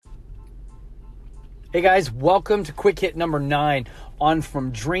Hey guys, welcome to Quick Hit number 9 on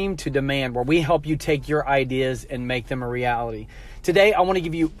From Dream to Demand, where we help you take your ideas and make them a reality. Today, I want to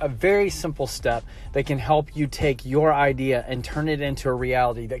give you a very simple step that can help you take your idea and turn it into a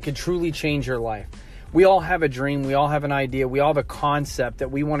reality that could truly change your life. We all have a dream, we all have an idea, we all have a concept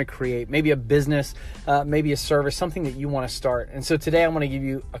that we want to create, maybe a business, maybe a service, something that you want to start. And so today I want to give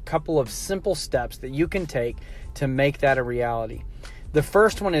you a couple of simple steps that you can take to make that a reality. The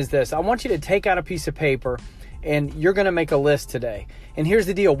first one is this. I want you to take out a piece of paper and you're going to make a list today. And here's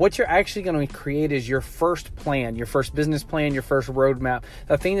the deal. What you're actually going to create is your first plan, your first business plan, your first roadmap,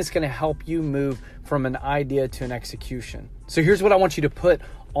 the thing that's going to help you move from an idea to an execution. So here's what I want you to put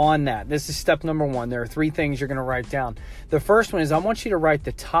on that. This is step number 1. There are 3 things you're going to write down. The first one is I want you to write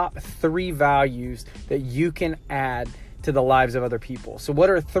the top 3 values that you can add to the lives of other people. So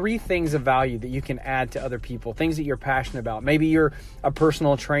what are 3 things of value that you can add to other people, things that you're passionate about? Maybe you're a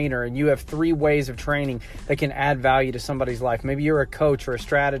personal trainer and you have 3 ways of training that can add value to somebody's life. Maybe you're a coach or a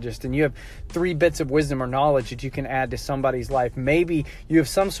strategist and you have 3 bits of wisdom or knowledge that you can add to somebody's life. Maybe you have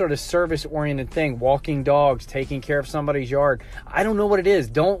some sort of service-oriented thing, walking dogs, taking care of somebody's yard. I don't know what it is.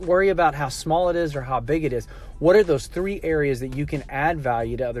 Don't worry about how small it is or how big it is. What are those 3 areas that you can add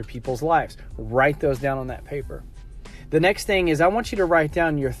value to other people's lives? Write those down on that paper. The next thing is I want you to write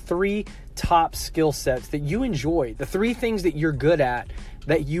down your 3 top skill sets that you enjoy, the 3 things that you're good at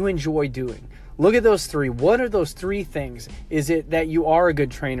that you enjoy doing. Look at those 3. What are those 3 things? Is it that you are a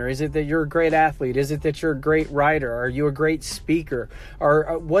good trainer? Is it that you're a great athlete? Is it that you're a great writer? Are you a great speaker?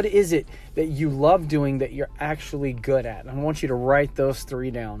 Or what is it that you love doing that you're actually good at? I want you to write those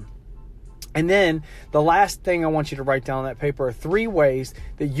 3 down. And then the last thing I want you to write down on that paper are 3 ways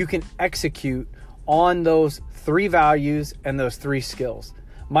that you can execute on those 3 values and those 3 skills.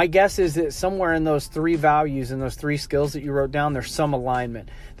 My guess is that somewhere in those 3 values and those 3 skills that you wrote down, there's some alignment.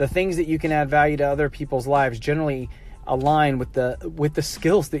 The things that you can add value to other people's lives generally align with the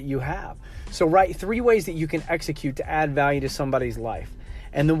skills that you have. So write 3 ways that you can execute to add value to somebody's life.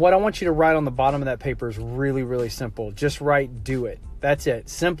 And then what I want you to write on the bottom of that paper is really, really simple. Just write do it. That's it.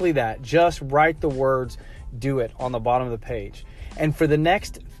 Simply that. Just write the words do it on the bottom of the page. And for the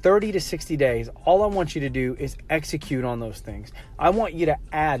next 30 to 60 days, all I want you to do is execute on those things. I want you to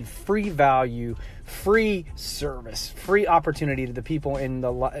add free value, free service, free opportunity to the people in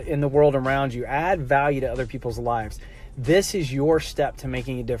the world around you. Add value to other people's lives. This is your step to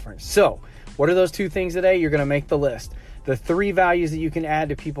making a difference. So, what are those 2 things today? You're going to make the list. The 3 values that you can add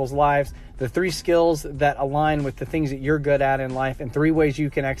to people's lives, the 3 skills that align with the things that you're good at in life, and 3 ways you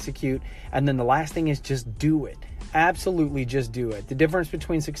can execute. And then the last thing is just do it. Absolutely just do it. The difference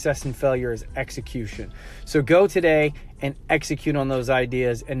between success and failure is execution. So go today and execute on those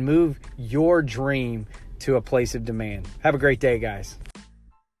ideas and move your dream to a place of demand. Have a great day, guys.